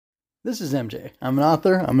This is MJ. I'm an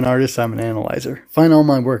author, I'm an artist, I'm an analyzer. Find all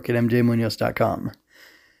my work at mjmunoz.com.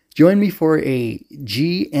 Join me for a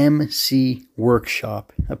GMC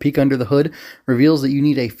workshop. A peek under the hood reveals that you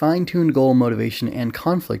need a fine-tuned goal, motivation, and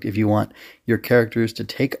conflict if you want your characters to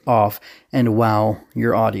take off and wow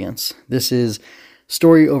your audience. This is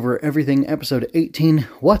Story Over Everything, episode 18,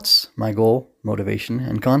 What's My Goal, Motivation,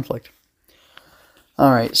 and Conflict?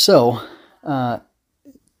 Alright, so,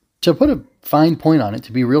 to put a fine point on it,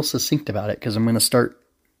 to be real succinct about it, because I'm going to start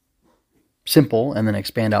simple and then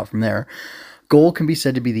expand out from there. Goal can be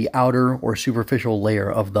said to be the outer or superficial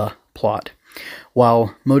layer of the plot,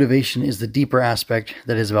 while motivation is the deeper aspect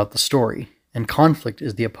that is about the story, and conflict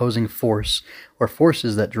is the opposing force or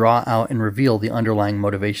forces that draw out and reveal the underlying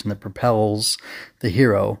motivation that propels the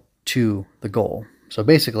hero to the goal. So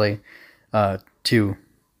basically, to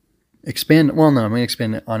expand, well, no, I'm going to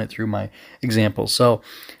expand on it through my examples. So,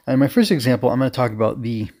 in my first example, I'm going to talk about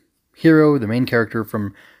the hero, the main character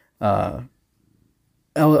from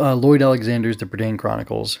Lloyd Alexander's The Bredane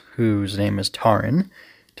Chronicles, whose name is Taran.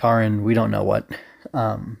 Taran, we don't know what,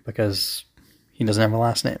 because he doesn't have a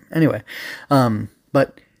last name. Anyway,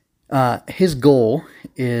 but his goal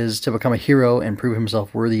is to become a hero and prove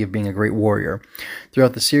himself worthy of being a great warrior.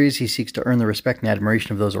 Throughout the series, he seeks to earn the respect and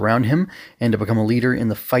admiration of those around him, and to become a leader in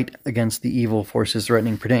the fight against the evil forces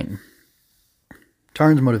threatening Bredane.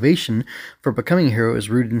 Taran's motivation for becoming a hero is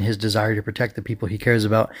rooted in his desire to protect the people he cares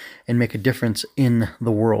about and make a difference in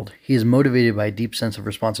the world. He is motivated by a deep sense of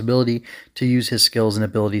responsibility to use his skills and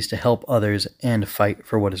abilities to help others and fight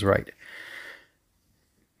for what is right.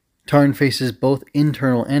 Taran faces both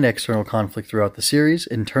internal and external conflict throughout the series.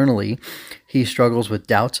 Internally, he struggles with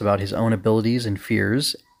doubts about his own abilities and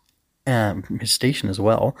fears, his station as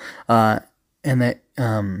well, and that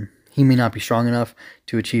he may not be strong enough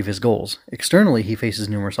to achieve his goals. Externally, he faces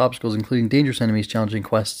numerous obstacles, including dangerous enemies, challenging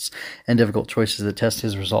quests, and difficult choices that test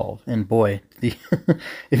his resolve. And boy,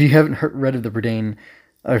 if you haven't read the Bredane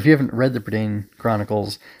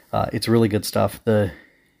Chronicles, it's really good stuff. The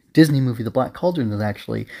Disney movie, The Black Cauldron, is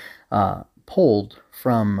actually pulled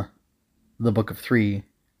from the Book of Three,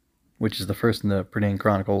 which is the first in the Bredane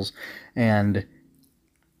Chronicles, and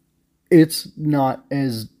it's not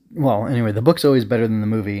as well. Anyway, the book's always better than the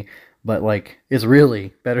movie, but it's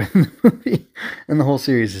really better than the movie, and the whole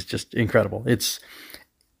series is just incredible. It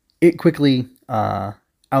quickly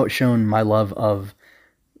outshone my love of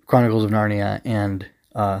Chronicles of Narnia and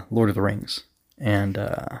Lord of the Rings. And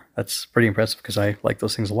that's pretty impressive because I like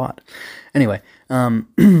those things a lot. Anyway,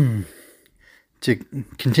 to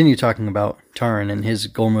continue talking about Taran and his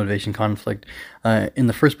goal, motivation, conflict, in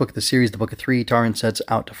the first book of the series, the Book of Three, Taran sets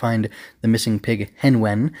out to find the missing pig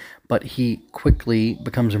Henwen, but he quickly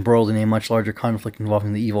becomes embroiled in a much larger conflict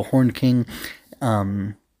involving the evil Horned King.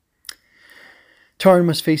 Taran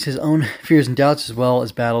must face his own fears and doubts, as well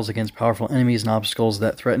as battles against powerful enemies and obstacles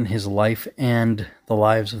that threaten his life and the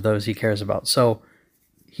lives of those he cares about. So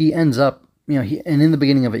he ends up, and in the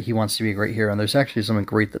beginning of it, he wants to be a great hero. And there's actually something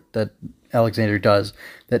great that Alexander does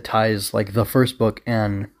that ties the first book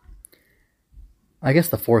and I guess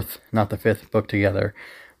the fourth, not the fifth book together,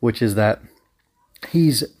 which is that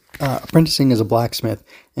he's apprenticing as a blacksmith,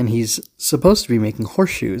 and he's supposed to be making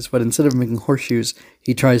horseshoes, but instead of making horseshoes,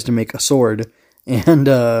 he tries to make a sword and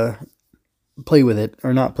play with it,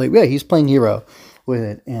 or not play. Yeah, he's playing hero with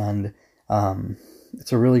it, and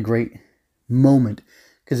it's a really great moment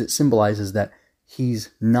because it symbolizes that he's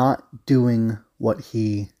not doing what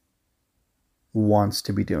he wants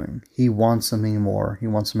to be doing. He wants something more. He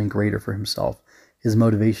wants something greater for himself. His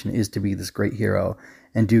motivation is to be this great hero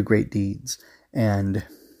and do great deeds, and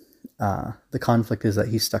the conflict is that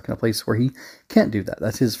he's stuck in a place where he can't do that.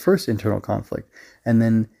 That's his first internal conflict, and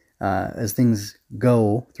then as things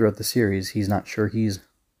go throughout the series, he's not sure he's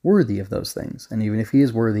worthy of those things. And even if he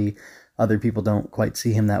is worthy, other people don't quite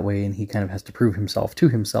see him that way, and he kind of has to prove himself to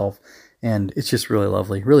himself. And it's just really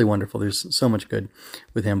lovely, really wonderful. There's so much good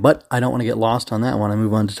with him. But I don't want to get lost on that one. I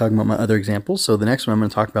move on to talking about my other examples. So the next one I'm going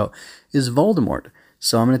to talk about is Voldemort.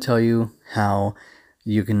 So I'm going to tell you how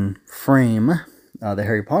you can frame the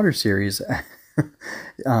Harry Potter series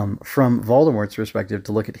from Voldemort's perspective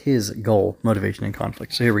to look at his goal, motivation, and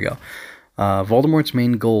conflict. So here we go. Voldemort's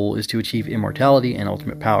main goal is to achieve immortality and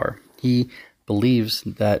ultimate power. He believes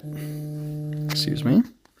that... Excuse me.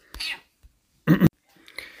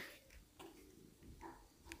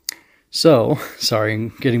 So,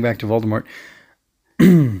 sorry, getting back to Voldemort.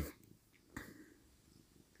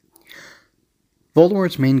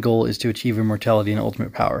 Voldemort's main goal is to achieve immortality and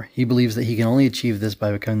ultimate power. He believes that he can only achieve this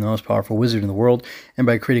by becoming the most powerful wizard in the world and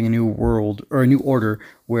by creating a new world, or a new order,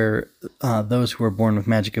 where those who are born with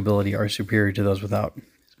magic ability are superior to those without.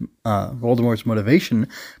 Voldemort's motivation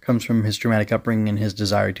comes from his traumatic upbringing and his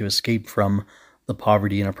desire to escape from the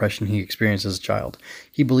poverty and oppression he experienced as a child.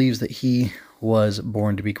 He believes that he was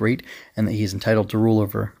born to be great and that he is entitled to rule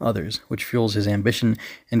over others, which fuels his ambition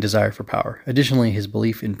and desire for power. Additionally, his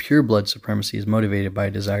belief in pure blood supremacy is motivated by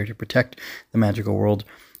a desire to protect the magical world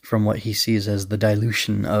from what he sees as the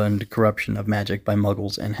dilution and corruption of magic by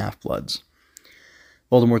muggles and half-bloods.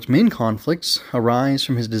 Voldemort's main conflicts arise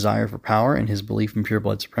from his desire for power and his belief in pure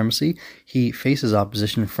blood supremacy. He faces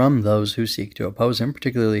opposition from those who seek to oppose him,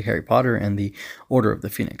 particularly Harry Potter and the Order of the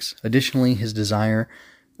Phoenix. Additionally, his desire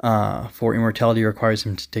for immortality requires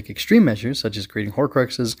him to take extreme measures, such as creating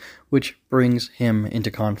Horcruxes, which brings him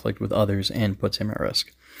into conflict with others and puts him at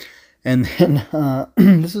risk. And then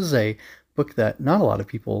this is a book that not a lot of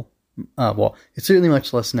people, it's certainly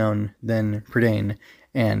much less known than Prydain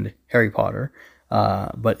and Harry Potter.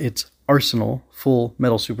 But it's Arsenal, Full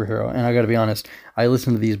Metal Superhero. And I gotta be honest, I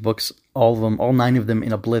listened to these books, all of them, all 9 of them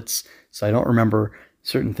in a blitz, so I don't remember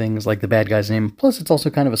certain things like the bad guy's name. Plus, it's also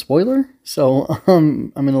kind of a spoiler, so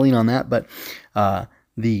I'm gonna lean on that. But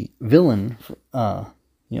the villain,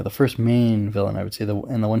 the first main villain, I would say,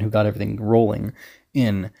 and the one who got everything rolling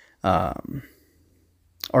in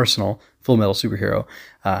Arsenal, Full Metal Superhero,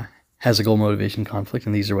 has a goal, motivation, conflict,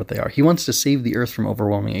 and these are what they are. He wants to save the Earth from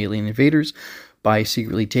overwhelming alien invaders by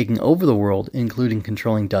secretly taking over the world, including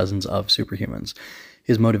controlling dozens of superhumans.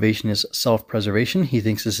 His motivation is self-preservation. He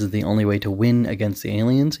thinks this is the only way to win against the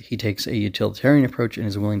aliens. He takes a utilitarian approach and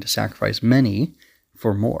is willing to sacrifice many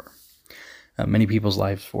for more. Many people's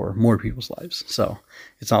lives for more people's lives. So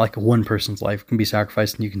it's not like one person's life can be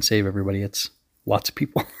sacrificed and you can save everybody. It's lots of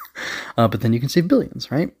people. But then you can save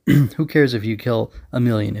billions, right? Who cares if you kill 1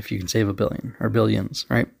 million if you can save 1 billion or billions,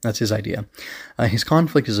 right? That's his idea. His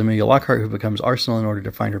conflict is Amelia Lockhart, who becomes Arsenal in order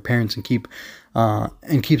to find her parents and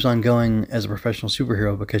keeps on going as a professional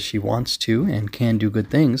superhero because she wants to and can do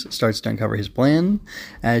good things. Starts to uncover his plan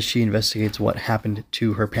as she investigates what happened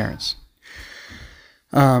to her parents.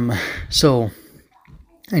 So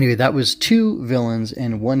anyway, that was 2 villains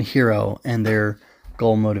and 1 hero and their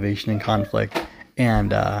goal, motivation, and conflict.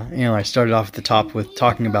 And, I started off at the top with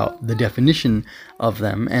talking about the definition of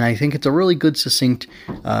them. And I think it's a really good, succinct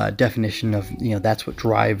definition of, that's what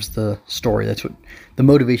drives the story. That's what the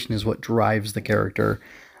motivation is, what drives the character.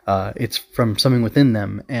 It's from something within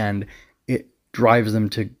them, and it drives them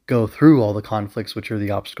to go through all the conflicts, which are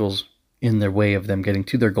the obstacles in their way of them getting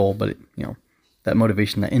to their goal. But, that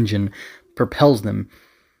motivation, that engine propels them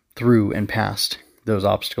through and past those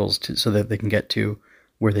obstacles so that they can get to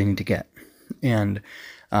where they need to get. And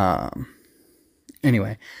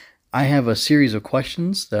anyway, I have a series of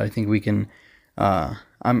questions that I think we can,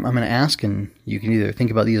 I'm going to ask, and you can either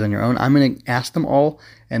think about these on your own. I'm going to ask them all,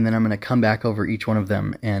 and then I'm going to come back over each one of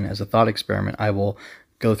them, and as a thought experiment, I will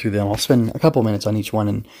go through them. I'll spend a couple minutes on each one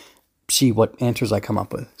and see what answers I come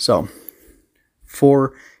up with. So,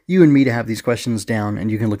 for you and me to have these questions down,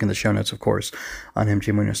 and you can look in the show notes, of course, on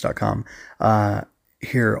mjmunoz.com,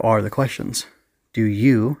 here are the questions. Do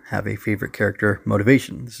you have a favorite character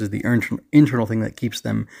motivation? This is the internal thing that keeps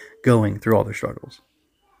them going through all their struggles.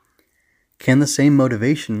 Can the same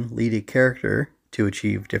motivation lead a character to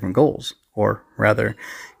achieve different goals? Or rather,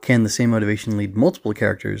 can the same motivation lead multiple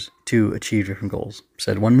characters to achieve different goals?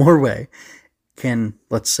 Said one more way, can,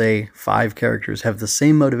 let's say, 5 characters have the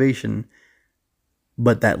same motivation,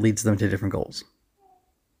 but that leads them to different goals?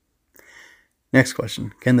 Next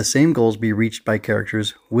question. Can the same goals be reached by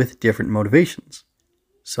characters with different motivations?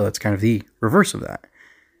 So that's kind of the reverse of that.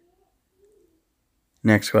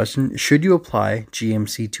 Next question. Should you apply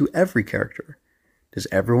GMC to every character? Does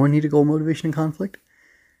everyone need a goal, motivation, and conflict?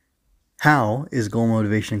 How is goal,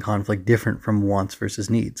 motivation, and conflict different from wants versus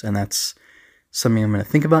needs? And that's something I'm going to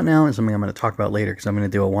think about now and something I'm going to talk about later because I'm going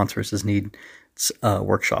to do a wants versus needs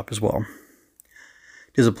workshop as well.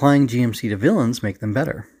 Does applying GMC to villains make them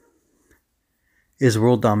better? Is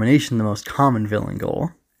world domination the most common villain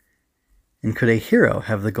goal? And could a hero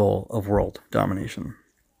have the goal of world domination?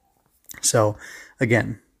 So,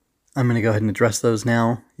 again, I'm going to go ahead and address those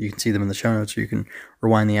now. You can see them in the show notes, or you can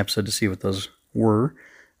rewind the episode to see what those were,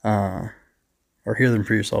 or hear them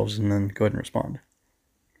for yourselves, and then go ahead and respond.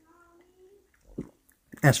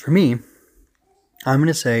 As for me, I'm going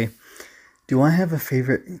to say, do I have a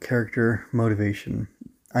favorite character motivation?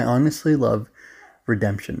 I honestly love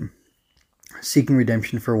redemption. Seeking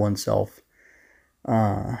redemption for oneself,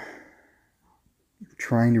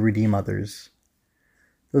 trying to redeem others.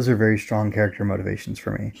 Those are very strong character motivations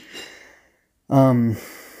for me. I'm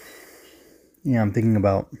thinking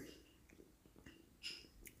about,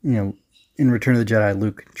 in Return of the Jedi,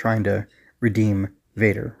 Luke trying to redeem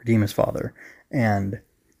Vader, redeem his father. And,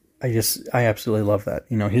 I absolutely love that.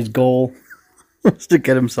 His goal was to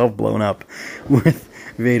get himself blown up with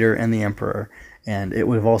Vader and the Emperor, and it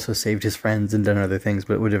would have also saved his friends and done other things,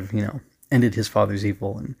 but it would have, ended his father's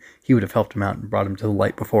evil, and he would have helped him out and brought him to the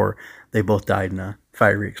light before they both died in a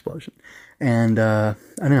fiery explosion. And I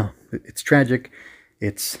don't know, it's tragic.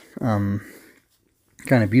 It's kind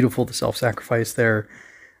of beautiful, the self-sacrifice there.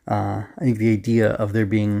 I think the idea of there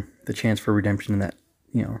being the chance for redemption and that,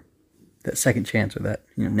 that second chance or that,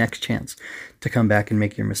 next chance to come back and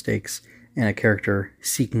make your mistakes, and a character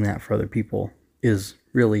seeking that for other people is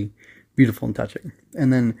really beautiful and touching.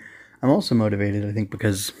 And then I'm also motivated, I think,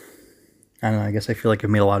 because, I don't know, I guess I feel like I've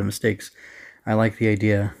made a lot of mistakes. I like the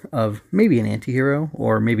idea of maybe an anti-hero,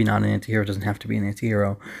 or maybe not an anti-hero, it doesn't have to be an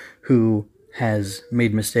anti-hero, who has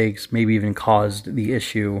made mistakes, maybe even caused the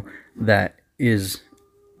issue that is,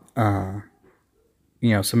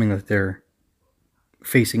 something that they're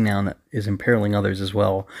facing now and that is imperiling others as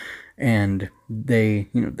well. And they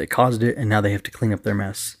caused it, and now they have to clean up their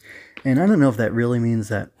mess. And I don't know if that really means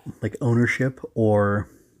that, like, ownership or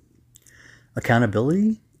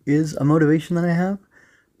accountability is a motivation that I have,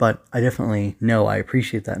 but I definitely know I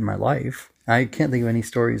appreciate that in my life. I can't think of any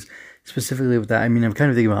stories specifically with that. I mean, I'm kind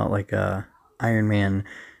of thinking about, like, Iron Man,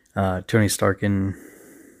 Tony Stark, and,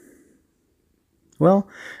 well,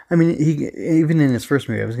 I mean, he, even in his first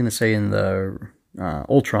movie, I was going to say in the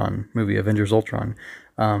Ultron movie, Avengers Ultron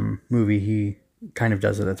movie, he kind of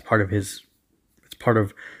does it. It's part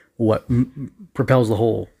of what propels the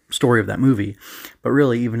whole story of that movie. But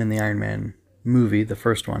really, even in the Iron Man movie, the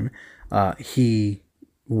first one, he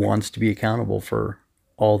wants to be accountable for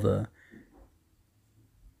all the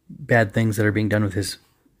bad things that are being done with his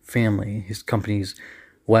family, his company's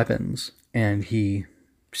weapons, and he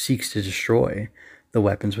seeks to destroy the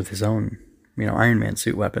weapons with his own, Iron Man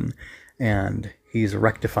suit weapon, and he's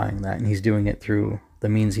rectifying that, and he's doing it through the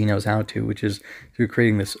means he knows how to, which is through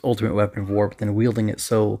creating this ultimate weapon of war, but then wielding it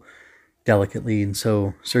so delicately and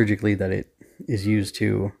so surgically that it is used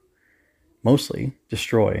to mostly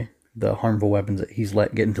destroy the harmful weapons that he's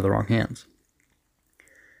let get into the wrong hands.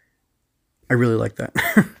 I really like that.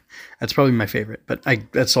 That's probably my favorite, but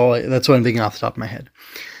that's what I'm thinking off the top of my head.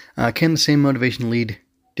 Can the same motivation lead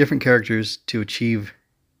different characters to achieve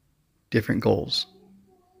different goals?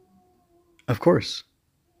 Of course.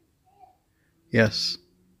 Yes.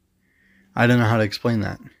 I don't know how to explain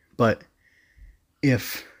that, but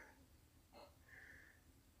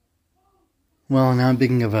well, now I'm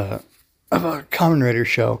thinking of a Kamen Rider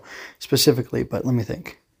show specifically, but let me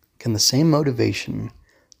think. Can the same motivation,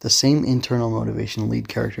 the same internal motivation, lead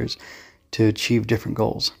characters to achieve different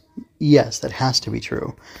goals? Yes, that has to be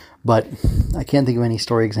true, but I can't think of any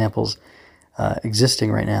story examples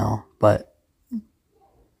existing right now, but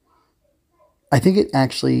I think it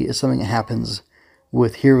actually is something that happens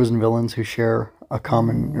with heroes and villains who share a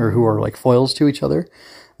common, or who are like foils to each other,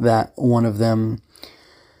 that one of them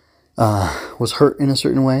was hurt in a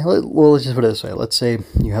certain way. Well, let's just put it this way. Let's say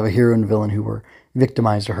you have a hero and a villain who were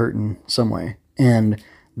victimized or hurt in some way, and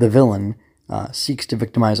the villain seeks to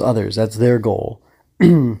victimize others. That's their goal.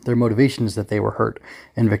 Their motivation is that they were hurt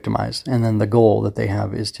and victimized, and then the goal that they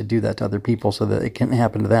have is to do that to other people so that it can't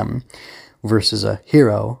happen to them, versus a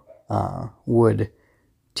hero would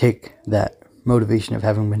take that motivation of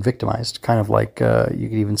having been victimized, kind of like you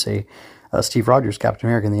could even say Steve Rogers, Captain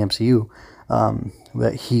America in the MCU,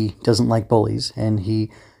 that he doesn't like bullies, and he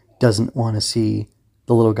doesn't want to see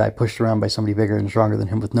the little guy pushed around by somebody bigger and stronger than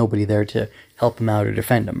him with nobody there to help him out or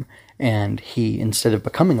defend him. And he, instead of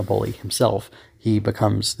becoming a bully himself, he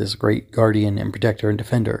becomes this great guardian and protector and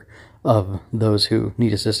defender of those who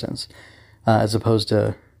need assistance, as opposed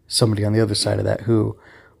to somebody on the other side of that who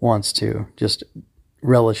wants to just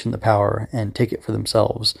relish in the power and take it for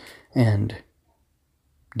themselves and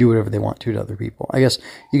do whatever they want to other people. I guess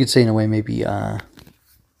you could say in a way maybe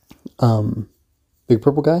Big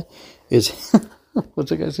Purple Guy is what's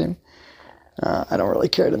that guy's name? I don't really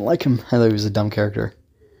care. I didn't like him. I thought he was a dumb character.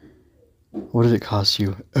 What did it cost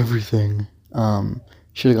you? Everything.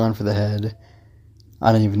 Should have gone for the head.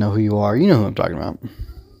 I don't even know who you are. You know who I'm talking about.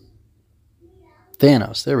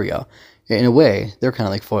 Thanos. There we go. In a way, they're kind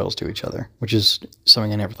of like foils to each other, which is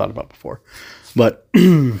something I never thought about before. But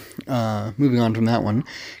moving on from that one,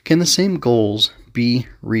 can the same goals be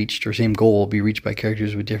reached, or same goal be reached by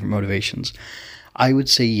characters with different motivations? I would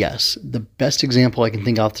say yes. The best example I can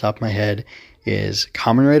think off the top of my head is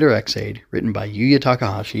Kamen Rider Ex-Aid, written by Yuya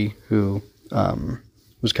Takahashi, who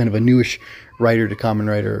was kind of a newish writer to Kamen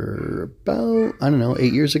Rider about,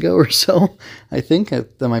 8 years ago or so. I think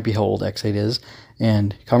that might be how old Ex-Aid is.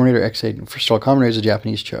 And Kamen Rider Ex-Aid, first of all, Kamen Rider is a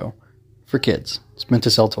Japanese show. for kids. It's meant to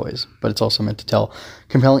sell toys, but it's also meant to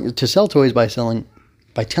sell toys by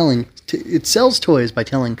it sells toys by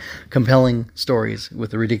telling compelling stories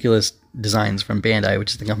with the ridiculous designs from Bandai,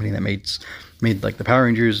 which is the company that made like the Power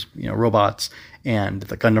Rangers, robots, and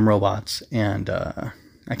the Gundam robots, and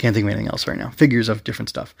I can't think of anything else right now. Figures of different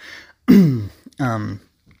stuff.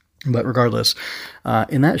 But regardless,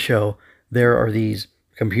 in that show, there are these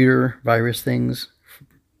computer virus things,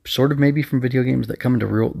 sort of maybe from video games, that come into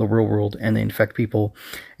the real world, and they infect people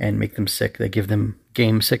and make them sick. They give them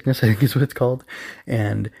game sickness, I think is what it's called.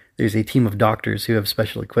 And there's a team of doctors who have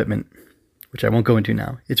special equipment, which I won't go into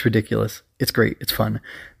now. It's ridiculous. It's great. It's fun.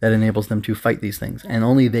 That enables them to fight these things. And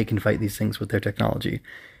only they can fight these things with their technology.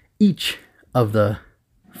 Each of the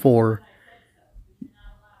 4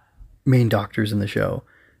 main doctors in the show,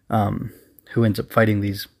 who ends up fighting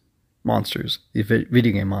these monsters, these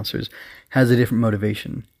video game monsters, has a different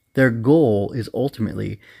motivation. Their goal is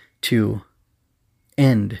ultimately to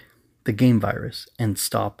end the game virus and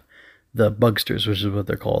stop the bugsters, which is what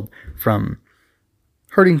they're called, from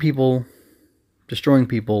hurting people, destroying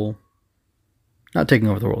people, not taking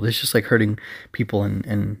over the world. It's just like hurting people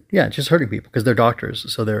and just hurting people, because they're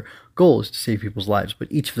doctors. So their goal is to save people's lives,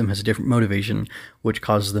 but each of them has a different motivation, which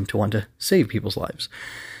causes them to want to save people's lives.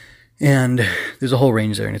 And there's a whole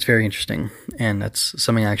range there, and it's very interesting. And that's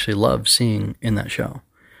something I actually love seeing in that show.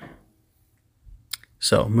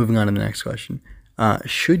 So, moving on to the next question.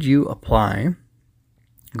 Should you apply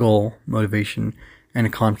goal, motivation, and a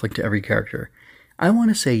conflict to every character? I want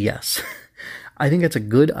to say yes. I think that's a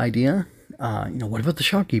good idea. What about the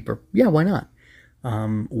shopkeeper? Yeah, why not?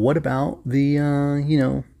 What about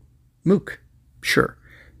the, Mook? Sure.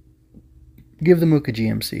 Give the Mook a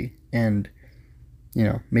GMC, and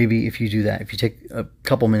maybe if you do that, if you take a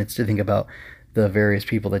couple minutes to think about the various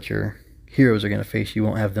people that your heroes are going to face, you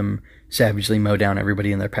won't have them savagely mow down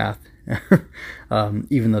everybody in their path,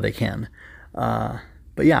 even though they can.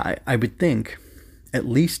 But yeah, I would think at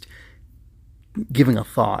least giving a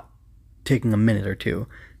thought, taking a minute or two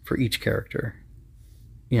for each character,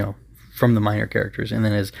 from the minor characters, and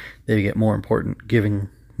then as they get more important, giving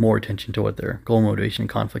more attention to what their goal, motivation, and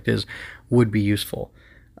conflict is, would be useful.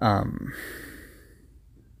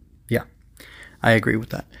 Yeah, I agree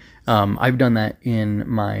with that. I've done that in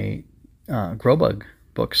my Growbug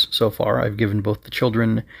books so far. I've given both the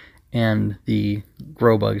children and the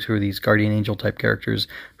Growbugs, who are these guardian angel type characters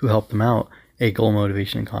who help them out, a goal,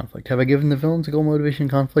 motivation, and conflict. Have I given the villains a goal, motivation,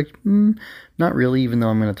 and conflict? Not really, even though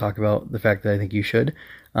I'm going to talk about the fact that I think you should,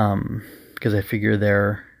 because I figure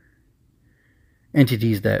they're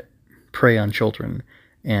entities that prey on children,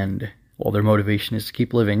 and their motivation is to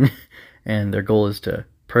keep living, and their goal is to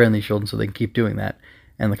prey on these children so they can keep doing that.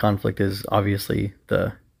 And the conflict is obviously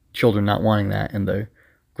the children not wanting that, and the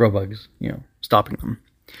Growbugs, stopping them.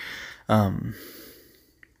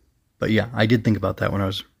 But yeah, I did think about that when I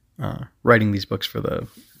was writing these books for the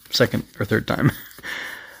second or third time.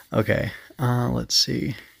 Okay, let's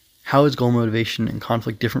see. How is goal, motivation, and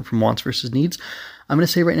conflict different from wants versus needs? I'm going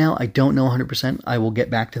to say right now, I don't know 100%. I will get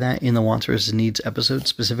back to that in the wants versus needs episode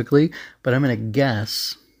specifically, but I'm going to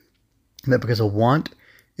guess that because a want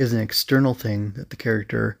is an external thing that the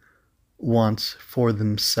character wants for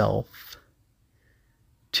themselves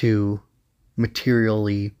to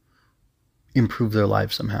materially improve their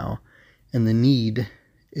life somehow, and the need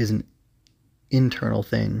is an internal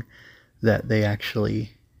thing that they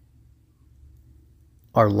actually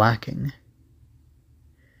are lacking,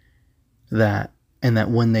 that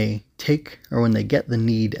when they take, or when they get the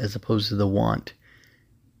need as opposed to the want,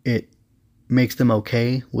 it makes them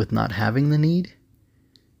okay with not having the need,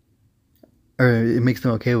 or it makes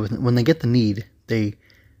them okay with, when they get the need, they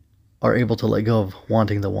are able to let go of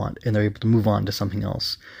wanting the want, and they're able to move on to something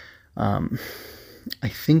else. I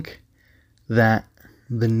think that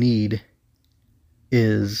the need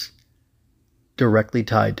is directly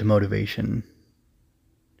tied to motivation,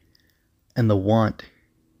 and the want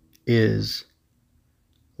is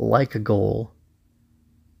like a goal,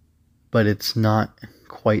 but it's not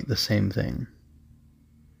quite the same thing.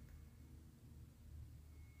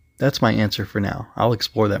 That's my answer for now. I'll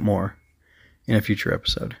explore that more in a future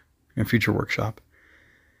episode, in a future workshop.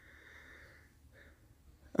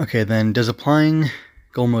 Okay, then, does applying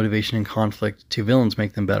goal, motivation, and conflict to villains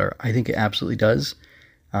make them better? I think it absolutely does.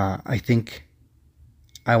 I think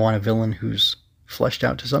I want a villain who's fleshed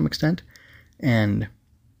out to some extent, and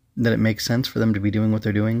that it makes sense for them to be doing what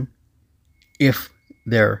they're doing if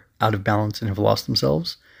they're out of balance and have lost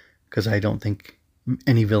themselves, because I don't think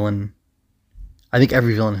any villain... I think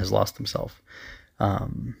every villain has lost themselves.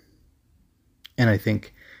 And I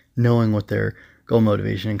think knowing what their goal,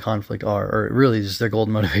 motivation, and conflict are, or really just their goal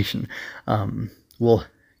and motivation. Well,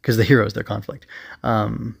 because the hero is their conflict.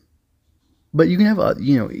 But you can have,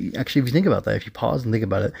 actually, if you think about that, if you pause and think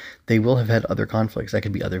about it, they will have had other conflicts. That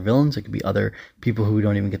could be other villains. It could be other people who we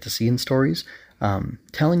don't even get to see in stories.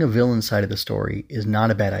 Telling a villain side of the story is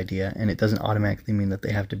not a bad idea, and it doesn't automatically mean that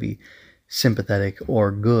they have to be sympathetic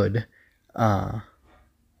or good.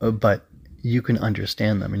 But you can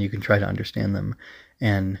understand them, and you can try to understand them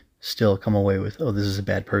and still come away with, oh, this is a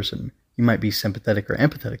bad person. You might be sympathetic or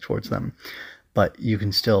empathetic towards them, but you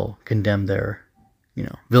can still condemn their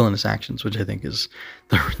villainous actions, which I think is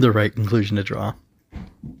the right conclusion to draw.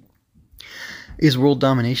 Is world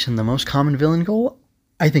domination the most common villain goal?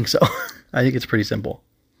 I think so. I think it's pretty simple.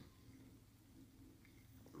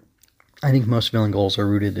 I think most villain goals are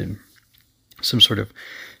rooted in some sort of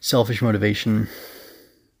selfish motivation,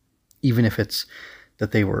 even if it's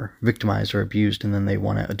that they were victimized or abused, and then they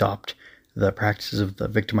want to adopt the practices of the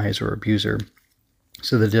victimizer or abuser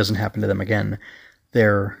so that it doesn't happen to them again.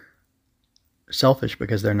 They're selfish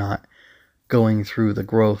because they're not going through the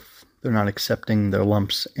growth. They're not accepting their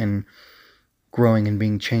lumps and growing and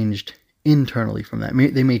being changed internally from that.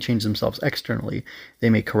 They may change themselves externally. They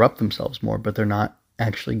may corrupt themselves more, but they're not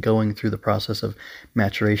actually going through the process of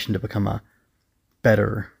maturation to become a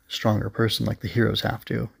better, stronger person like the heroes have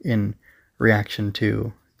to in reaction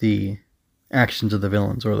to the actions of the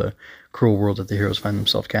villains or the cruel world that the heroes find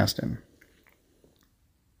themselves cast in.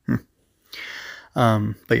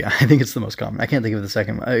 But yeah, I think it's the most common. I can't think of the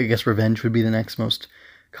second. I guess revenge would be the next most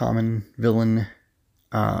common villain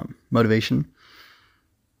motivation.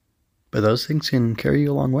 But those things can carry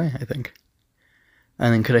you a long way, I think.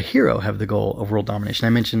 And then could a hero have the goal of world domination? I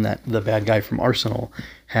mentioned that the bad guy from Arsenal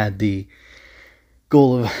had the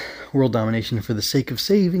goal of world domination for the sake of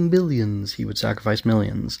saving billions. He would sacrifice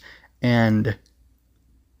millions. And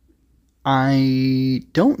I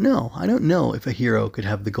don't know. I don't know if a hero could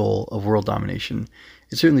have the goal of world domination.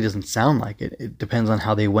 It certainly doesn't sound like it. It depends on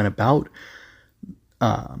how they went about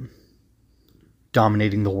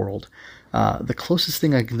dominating the world. The closest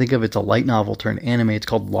thing I can think of, it's a light novel turned anime. It's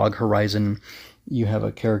called Log Horizon. You have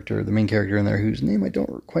a character, the main character in there, whose name I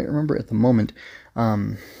don't quite remember at the moment.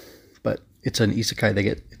 But it's an isekai.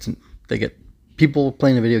 They get people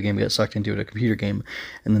playing a video game get sucked into it, a computer game,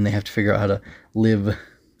 and then they have to figure out how to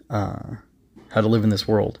live in this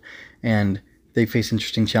world. And they face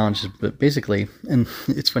interesting challenges, but basically, and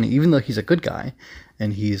it's funny, even though he's a good guy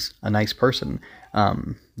and he's a nice person,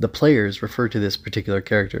 the players refer to this particular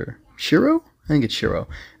character, Shiro? I think it's Shiro,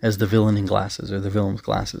 as the villain in glasses, or the villain with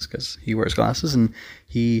glasses, because he wears glasses and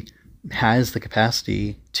he has the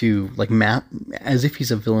capacity to, like, map, as if he's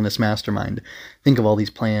a villainous mastermind, think of all these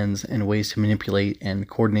plans and ways to manipulate and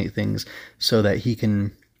coordinate things so that he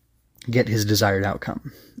can get his desired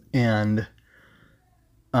outcome. And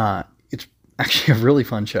it's actually a really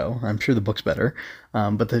fun show. I'm sure the book's better,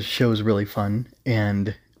 but the show is really fun,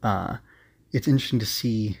 and it's interesting to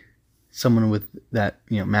see someone with that,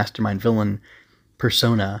 mastermind villain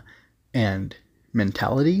persona and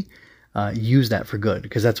mentality use that for good,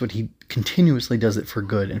 because that's what he continuously does, it for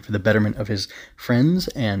good and for the betterment of his friends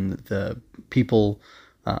and the people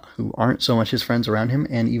who aren't so much his friends around him,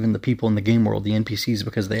 and even the people in the game world, the NPCs,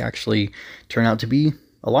 because they actually turn out to be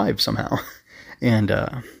alive somehow. And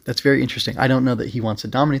that's very interesting. I don't know that he wants to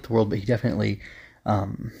dominate the world, but he definitely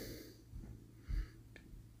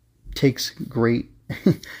takes great...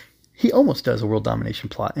 He almost does a world domination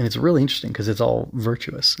plot, and it's really interesting because it's all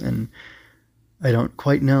virtuous, and I don't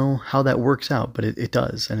quite know how that works out, but it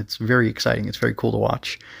does, and it's very exciting. It's very cool to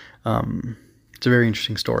watch. It's a very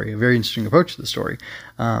interesting story, a very interesting approach to the story.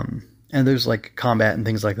 And there's like combat and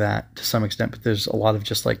things like that to some extent, but there's a lot of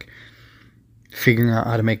just like figuring out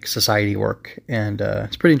how to make society work, and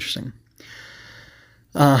it's pretty interesting.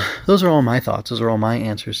 Those are all my thoughts. Those are all my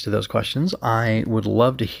answers to those questions. I would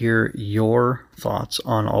love to hear your thoughts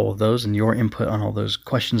on all of those and your input on all those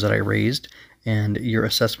questions that I raised, and your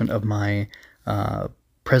assessment of my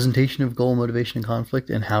presentation of goal, motivation, and conflict,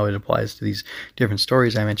 and how it applies to these different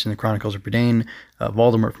stories. I mentioned the Chronicles of Bridane,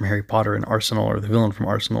 Voldemort from Harry Potter, and Arsenal, or the villain from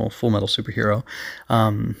Arsenal, Full Metal Superhero,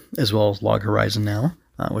 as well as Log Horizon now,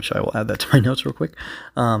 which I will add that to my notes real quick.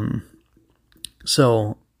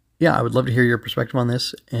 So yeah, I would love to hear your perspective on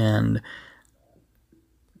this, and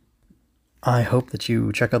I hope that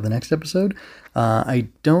you check out the next episode. I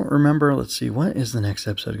don't remember, let's see, what is the next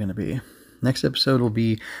episode going to be? Next episode will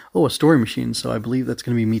be, a story machine, so I believe that's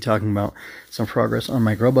going to be me talking about some progress on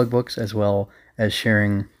my Growbug books, as well as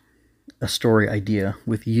sharing a story idea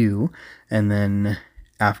with you, and then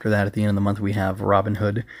after that, at the end of the month, we have Robin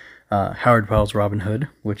Hood, Howard Pyle's Robin Hood,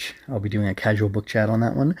 which I'll be doing a casual book chat on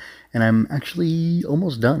that one. And I'm actually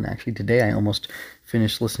almost done. Actually, today I almost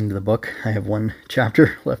finished listening to the book. I have one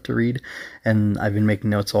chapter left to read, and I've been making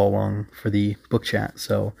notes all along for the book chat.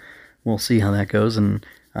 So we'll see how that goes, and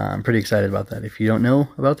I'm pretty excited about that. If you don't know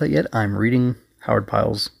about that yet, I'm reading Howard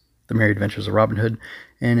Pyle's The Merry Adventures of Robin Hood,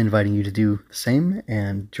 and inviting you to do the same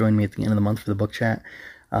and join me at the end of the month for the book chat,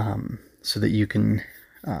 so that you can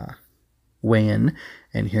weigh in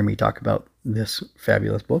and hear me talk about this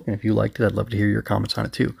fabulous book. And if you liked it, I'd love to hear your comments on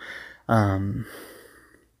it too. I'm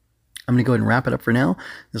going to go ahead and wrap it up for now.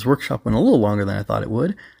 This workshop went a little longer than I thought it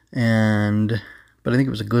would, but I think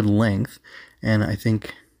it was a good length, and I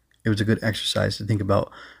think it was a good exercise to think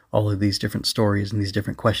about all of these different stories and these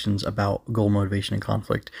different questions about goal, motivation, and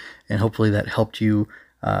conflict. And hopefully that helped you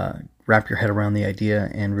wrap your head around the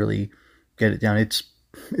idea and really get it down. It's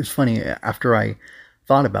funny, after I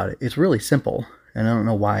thought about it, it's really simple, and I don't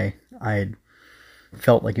know why I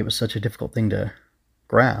felt like it was such a difficult thing to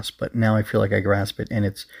grasp, but now I feel like I grasp it, and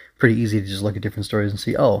it's pretty easy to just look at different stories and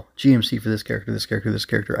see, oh, GMC for this character, this character, this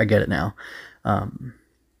character, I get it now.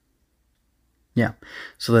 Yeah,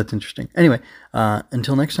 so that's interesting. Anyway,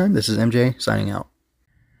 until next time, this is MJ signing out.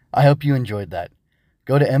 I hope you enjoyed that.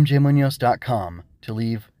 Go to mjmunoz.com to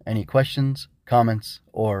leave any questions, comments,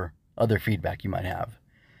 or other feedback you might have.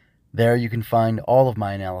 There you can find all of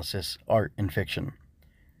my analysis, art, and fiction.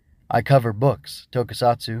 I cover books,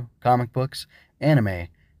 tokusatsu, comic books, anime,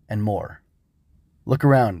 and more. Look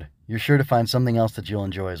around. You're sure to find something else that you'll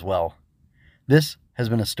enjoy as well. This has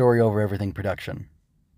been a Story Over Everything production.